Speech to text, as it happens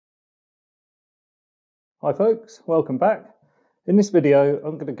Hi folks, welcome back. In this video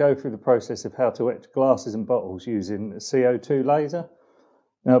I'm going to go through the process of how to etch glasses and bottles using a CO2 laser.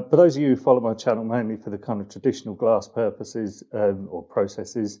 Now for those of you who follow my channel mainly for the kind of traditional glass purposes or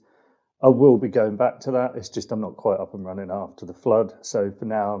processes, I will be going back to that. It's just I'm not quite up and running after the flood, so for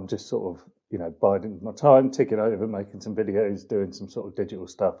now I'm just sort of biding my time, ticking over, making some videos, doing some sort of digital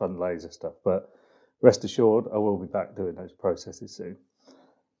stuff and laser stuff, but rest assured I will be back doing those processes soon.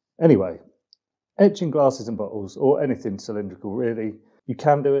 Anyway, etching glasses and bottles, or anything cylindrical really, you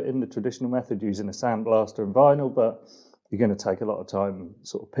can do it in the traditional method using a sandblaster and vinyl, but you're going to take a lot of time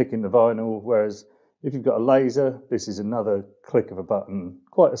sort of picking the vinyl, whereas if you've got a laser, this is another click of a button,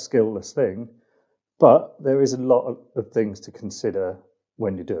 quite a skillless thing, but there is a lot of things to consider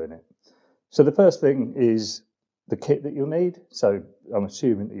when you're doing it. So the first thing is the kit that you'll need. So I'm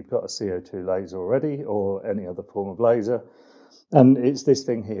assuming that you've got a CO2 laser already or any other form of laser. And it's this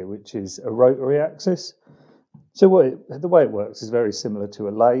thing here, which is a rotary axis. So the way it works is very similar to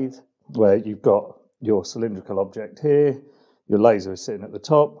a lathe, where you've got your cylindrical object here, your laser is sitting at the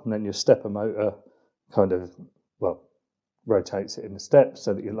top, and then your stepper motor kind of, rotates it in the steps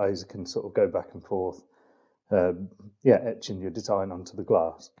so that your laser can sort of go back and forth, etching your design onto the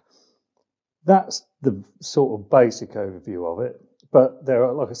glass. That's the sort of basic overview of it. But there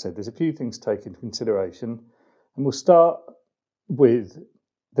are, like I said, there's a few things to take into consideration, and we'll start with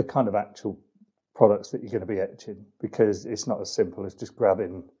the kind of actual products that you're going to be etching, because it's not as simple as just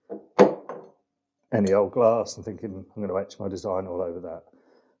grabbing any old glass and thinking I'm going to etch my design all over that.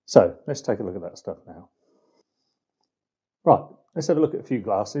 So let's take a look at that stuff now. Right, let's have a look at a few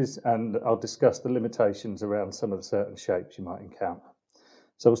glasses and I'll discuss the limitations around some of the certain shapes you might encounter.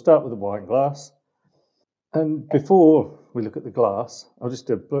 So we'll start with the wine glass. And before we look at the glass, I'll just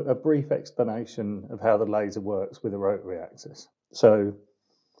do a brief explanation of how the laser works with a rotary axis. So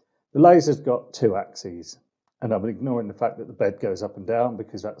the laser's got two axes, and I'm ignoring the fact that the bed goes up and down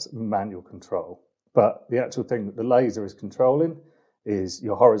because that's manual control. But the actual thing that the laser is controlling is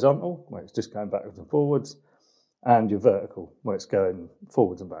your horizontal, where it's just going backwards and forwards, and your vertical, where it's going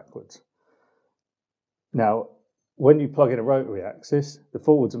forwards and backwards. Now, when you plug in a rotary axis, the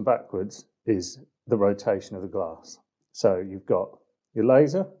forwards and backwards is the rotation of the glass. So you've got your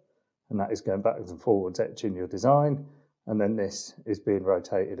laser, and that is going backwards and forwards, etching your design, and then this is being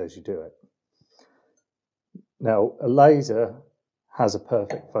rotated as you do it. Now, a laser has a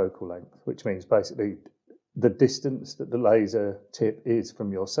perfect focal length, which means basically the distance that the laser tip is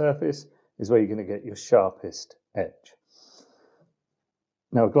from your surface is where you're going to get your sharpest etch.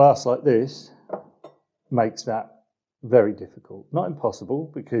 Now, a glass like this makes that very difficult. Not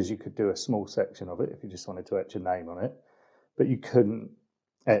impossible, because you could do a small section of it if you just wanted to etch a name on it, but you couldn't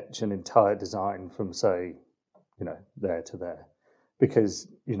etch an entire design from, say, there to there, because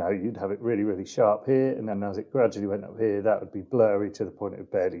you'd have it really, really sharp here, and then as it gradually went up here, that would be blurry to the point it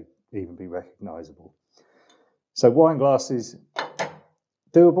would barely even be recognizable. So wine glasses,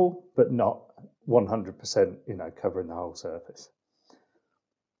 doable, but not 100%, covering the whole surface.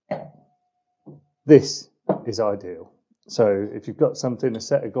 This is ideal. So if you've got something, a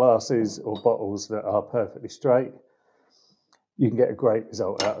set of glasses or bottles that are perfectly straight, you can get a great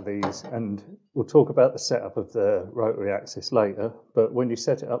result out of these. And we'll talk about the setup of the rotary axis later, but when you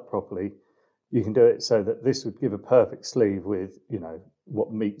set it up properly, you can do it so that this would give a perfect sleeve with,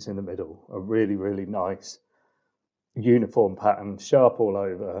 what meets in the middle, a really, really nice uniform pattern, sharp all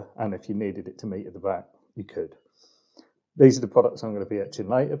over, and if you needed it to meet at the back, you could. These are the products I'm going to be etching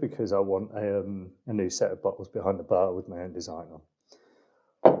later because I want a new set of bottles behind the bar with my own design on.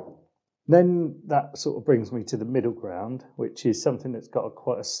 Then that sort of brings me to the middle ground, which is something that's got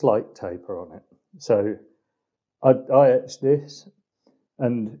quite a slight taper on it. So I etched this,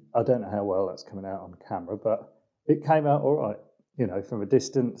 and I don't know how well that's coming out on camera, but it came out all right. From a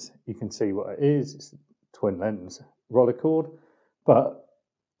distance, you can see what it is. It's a twin lens roller cord, but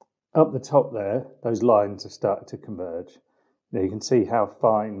up the top there, those lines have started to converge. Now you can see how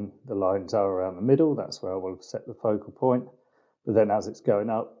fine the lines are around the middle. That's where I will set the focal point. But then as it's going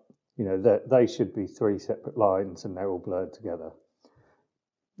up, they should be three separate lines and they're all blurred together.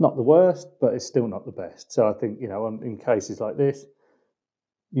 Not the worst, but it's still not the best. So I think, in cases like this,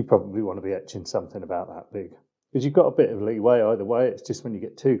 you probably want to be etching something about that big, because you've got a bit of leeway either way. It's just when you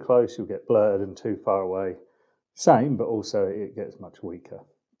get too close, you'll get blurred, and too far away, same, but also it gets much weaker.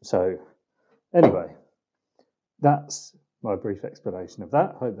 So anyway, that's my brief explanation of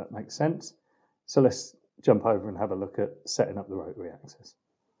that. I hope that makes sense. So let's jump over and have a look at setting up the rotary axis.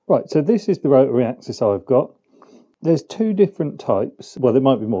 Right, so this is the rotary axis I've got. There's two different types. Well, there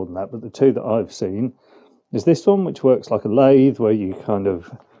might be more than that, but the two that I've seen is this one, which works like a lathe, where you kind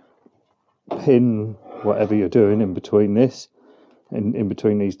of pin whatever you're doing in between this, in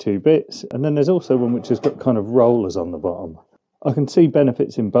between these two bits. And then there's also one which has got kind of rollers on the bottom. I can see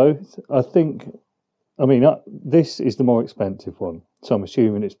benefits in both. I mean, this is the more expensive one, so I'm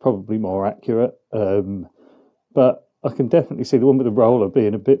assuming it's probably more accurate. But I can definitely see the one with the roller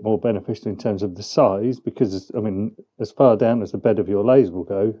being a bit more beneficial in terms of the size, because, I mean, as far down as the bed of your laser will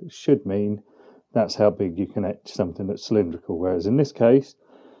go, should mean that's how big you can etch something that's cylindrical. Whereas in this case,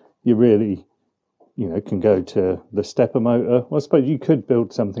 you really, can go to the stepper motor. Well, I suppose you could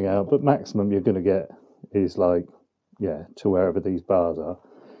build something out, but maximum you're going to get is to wherever these bars are.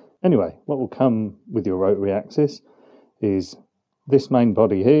 Anyway, what will come with your rotary axis is this main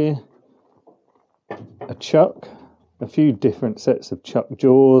body here, a chuck, a few different sets of chuck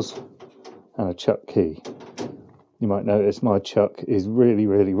jaws, and a chuck key. You might notice my chuck is really,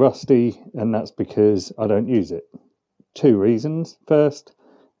 really rusty, and that's because I don't use it. 2 reasons. First,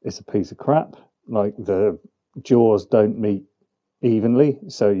 it's a piece of crap. Like, the jaws don't meet evenly,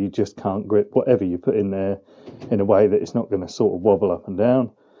 so you just can't grip whatever you put in there in a way that it's not going to sort of wobble up and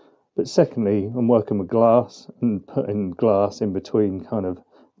down. But secondly, I'm working with glass, and putting glass in between kind of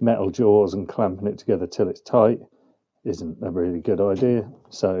metal jaws and clamping it together till it's tight isn't a really good idea.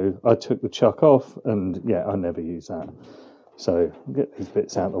 So I took the chuck off, and I never use that. So I'll get these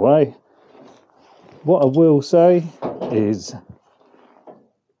bits out of the way. What I will say is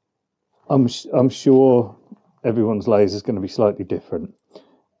I'm sure everyone's laser is going to be slightly different.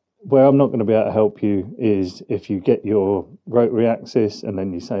 Where I'm not going to be able to help you is if you get your rotary axis and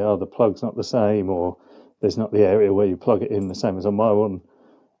then you say, oh, the plug's not the same, or there's not the area where you plug it in the same as on my one.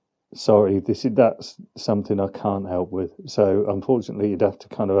 Sorry, that's something I can't help with. So unfortunately, you'd have to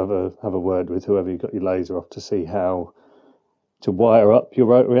kind of have a word with whoever you got your laser off to see how to wire up your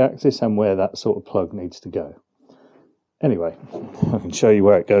rotary axis and where that sort of plug needs to go. Anyway, I can show you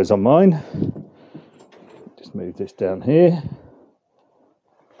where it goes on mine. Just move this down here.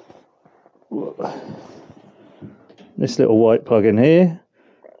 This little white plug in here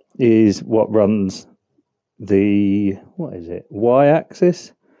is what runs the,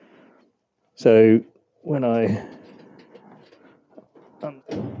 Y-axis. So when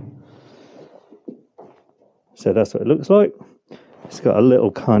so that's what it looks like. It's got a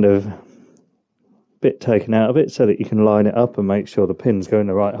little kind of bit taken out of it so that you can line it up and make sure the pins go in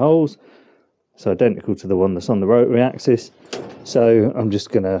the right holes. It's identical to the one that's on the rotary axis. So I'm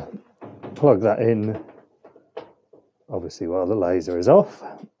just going to plug that in, obviously while the laser is off,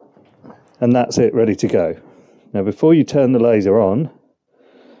 and that's it, ready to go. Now, before you turn the laser on,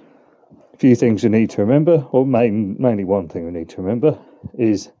 a few things you need to remember, or mainly one thing we need to remember,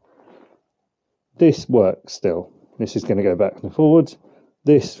 is this works still. This is going to go back and forwards.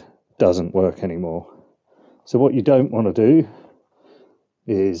 This doesn't work anymore. So what you don't want to do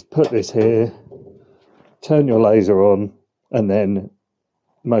is put this here, turn your laser on, and then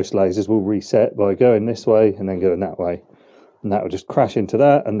most lasers will reset by going this way and then going that way. And that will just crash into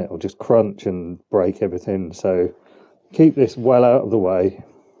that, and it will just crunch and break everything. So keep this well out of the way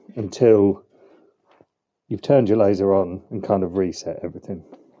until you've turned your laser on and kind of reset everything.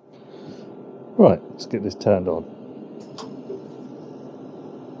 Right, let's get this turned on.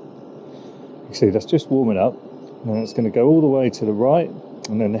 You see, that's just warming up. Now it's going to go all the way to the right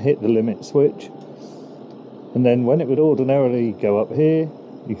and then hit the limit switch. And then when it would ordinarily go up here,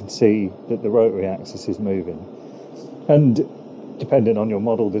 you can see that the rotary axis is moving. And depending on your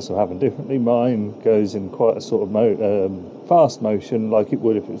model, this will happen differently. Mine goes in quite a sort of fast motion, like it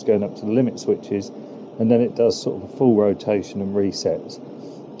would if it was going up to the limit switches, and then it does sort of a full rotation and resets.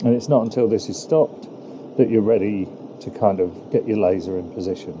 And it's not until this is stopped that you're ready to kind of get your laser in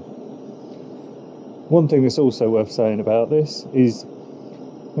position. One thing that's also worth saying about this is,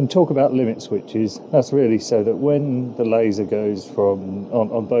 when we talk about limit switches, that's really so that when the laser goes from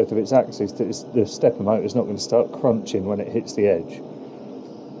on both of its axes, the stepper motor is not going to start crunching when it hits the edge.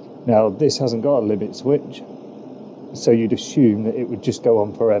 Now, this hasn't got a limit switch, so you'd assume that it would just go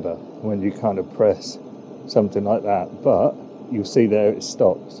on forever when you kind of press something like that, but you'll see there it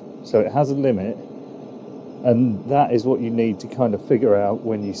stops. So it has a limit, and that is what you need to kind of figure out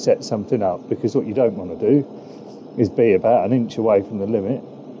when you set something up, because what you don't want to do is be about an inch away from the limit,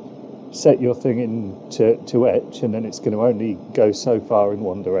 set your thing in to etch, and then it's going to only go so far in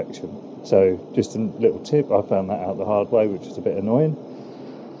one direction. So just a little tip, I found that out the hard way, which is a bit annoying.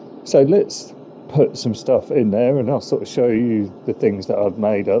 So let's put some stuff in there, and I'll sort of show you the things that I've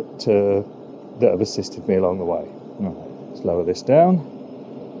made up that have assisted me along the way. Right, let's lower this down.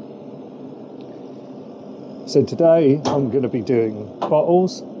 So today I'm going to be doing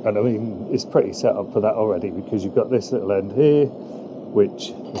bottles, and I mean it's pretty set up for that already, because you've got this little end here,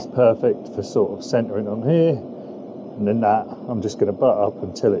 which is perfect for sort of centering on here, and then that I'm just going to butt up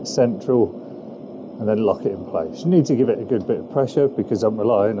until it's central and then lock it in place. You need to give it a good bit of pressure because I'm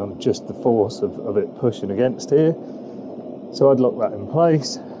relying on just the force of it pushing against here. So I'd lock that in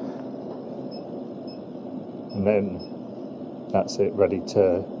place, and then that's it, ready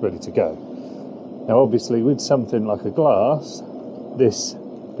to go. Now obviously with something like a glass, this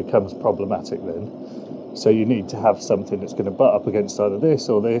becomes problematic then. So you need to have something that's going to butt up against either this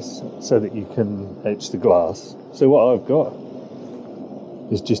or this so that you can etch the glass. So what I've got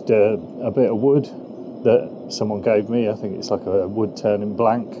is just a bit of wood that someone gave me. I think it's like a wood turning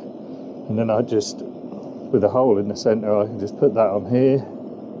blank. And then I just, with a hole in the centre, I can just put that on here.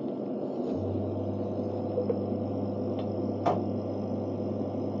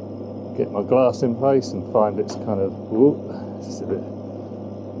 Get my glass in place and find it's kind of, just a bit,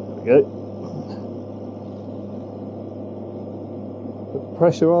 there we go. Put the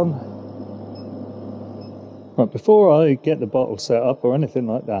pressure on. Right, before I get the bottle set up or anything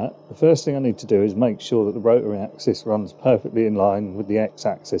like that, the first thing I need to do is make sure that the rotary axis runs perfectly in line with the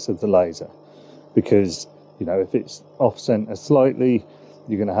x-axis of the laser. Because, you know, if it's off-centre slightly,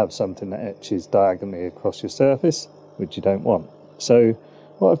 you're going to have something that etches diagonally across your surface, which you don't want. So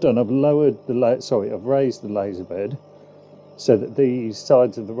what I've done, I've raised the laser bed so that these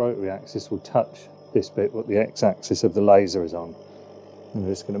sides of the rotary axis will touch this bit what the x-axis of the laser is on. I'm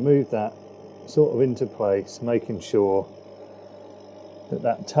just going to move that sort of into place, making sure that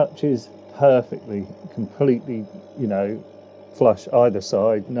that touches perfectly, completely, you know, flush either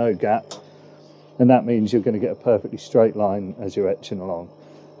side, no gap. And that means you're going to get a perfectly straight line as you're etching along.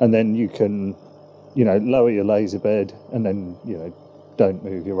 And then you can, you know, lower your laser bed and then, you know, don't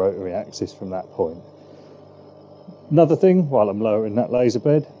move your rotary axis from that point. Another thing, while I'm lowering that laser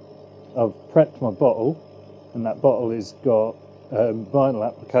bed, I've prepped my bottle, and that bottle has got vinyl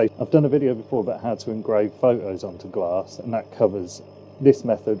application. I've done a video before about how to engrave photos onto glass, and that covers this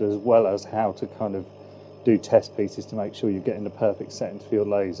method as well as how to kind of do test pieces to make sure you're getting the perfect settings for your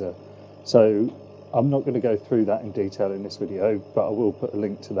laser. So I'm not going to go through that in detail in this video, but I will put a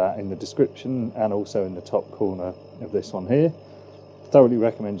link to that in the description and also in the top corner of this one here. Thoroughly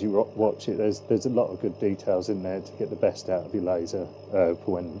recommend you watch it. There's a lot of good details in there to get the best out of your laser for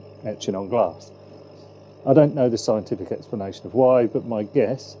when etching on glass. I don't know the scientific explanation of why, but my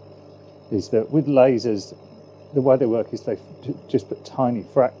guess is that with lasers, the way they work is they just put tiny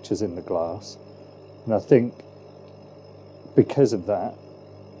fractures in the glass, and I think because of that,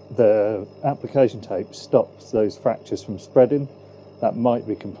 the application tape stops those fractures from spreading. That might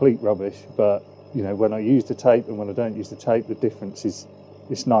be complete rubbish, but you know, when I use the tape and when I don't use the tape, the difference is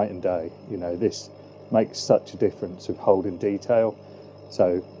it's night and day. You know, this makes such a difference of holding detail.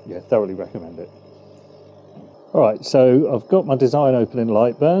 So yeah, thoroughly recommend it. Alright, so I've got my design open in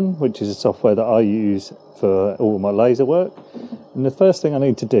Lightburn, which is a software that I use for all my laser work. And the first thing I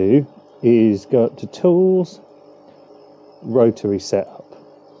need to do is go up to Tools, Rotary Setup.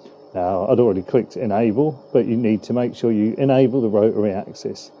 Now, I'd already clicked Enable, but you need to make sure you enable the rotary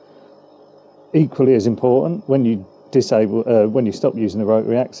axis. Equally as important, when you stop using the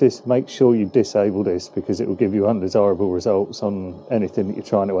rotary axis, make sure you disable this, because it will give you undesirable results on anything that you're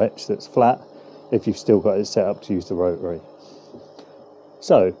trying to etch that's flat if you've still got it set up to use the rotary.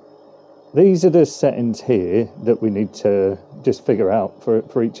 So these are the settings here that we need to just figure out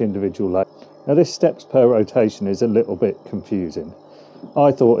for each individual layer. Now this steps per rotation is a little bit confusing.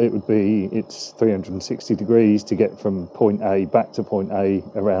 I thought it would be it's 360 degrees to get from point A back to point A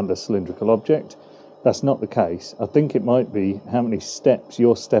around a cylindrical object. That's not the case. I think it might be how many steps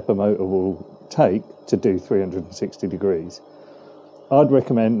your stepper motor will take to do 360 degrees. I'd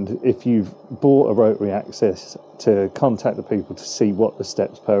recommend, if you've bought a rotary axis, to contact the people to see what the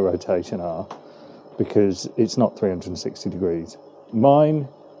steps per rotation are, because it's not 360 degrees. Mine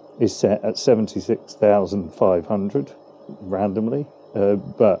is set at 76,500 randomly.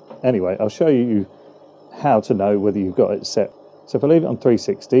 But anyway, I'll show you how to know whether you've got it set. So if I leave it on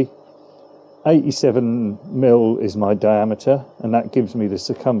 360, 87 mil is my diameter, and that gives me the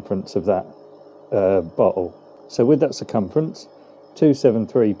circumference of that bottle. So with that circumference,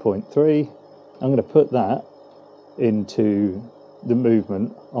 273.3, I'm going to put that into the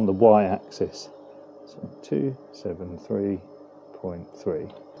movement on the y-axis. So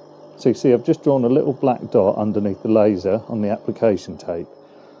 273.3. So you see I've just drawn a little black dot underneath the laser on the application tape.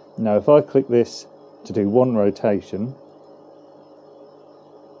 Now if I click this to do one rotation,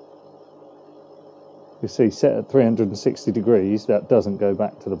 you see set at 360 degrees, that doesn't go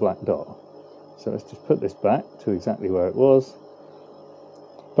back to the black dot. So let's just put this back to exactly where it was.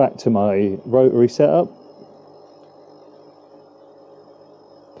 Back to my rotary setup.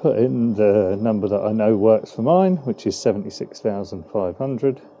 put in the number that I know works for mine, which is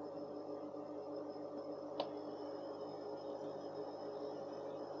 76,500.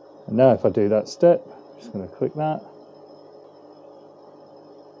 And now if I do that step, I'm just going to click that.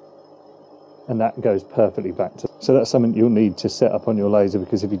 And that goes perfectly back to... So that's something you'll need to set up on your laser,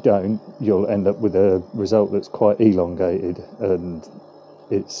 because if you don't, you'll end up with a result that's quite elongated, and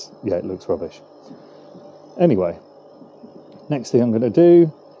it looks rubbish. Anyway, next thing I'm going to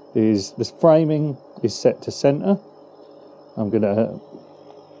do is this framing is set to center. I'm going to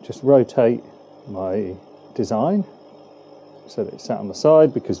just rotate my design so that it's sat on the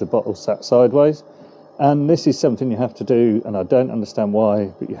side, because the bottle's sat sideways. And this is something you have to do, and I don't understand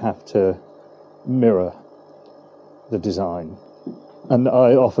why, but you have to mirror the design. And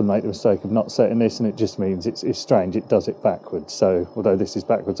I often make the mistake of not setting this, and it just means it's strange, it does it backwards. So although this is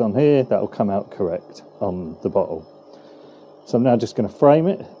backwards on here, that'll come out correct on the bottle. So I'm now just going to frame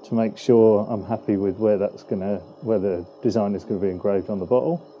it to make sure I'm happy with where the design is going to be engraved on the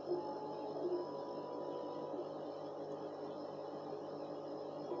bottle.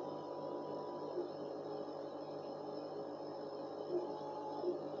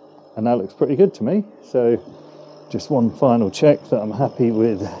 And that looks pretty good to me. So just one final check that I'm happy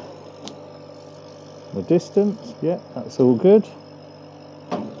with the distance. Yeah, that's all good.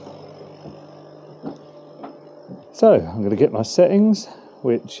 So I'm going to get my settings,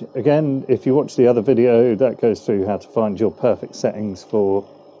 which again, if you watch the other video, that goes through how to find your perfect settings for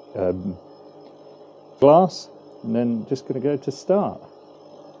glass. And then just going to go to start.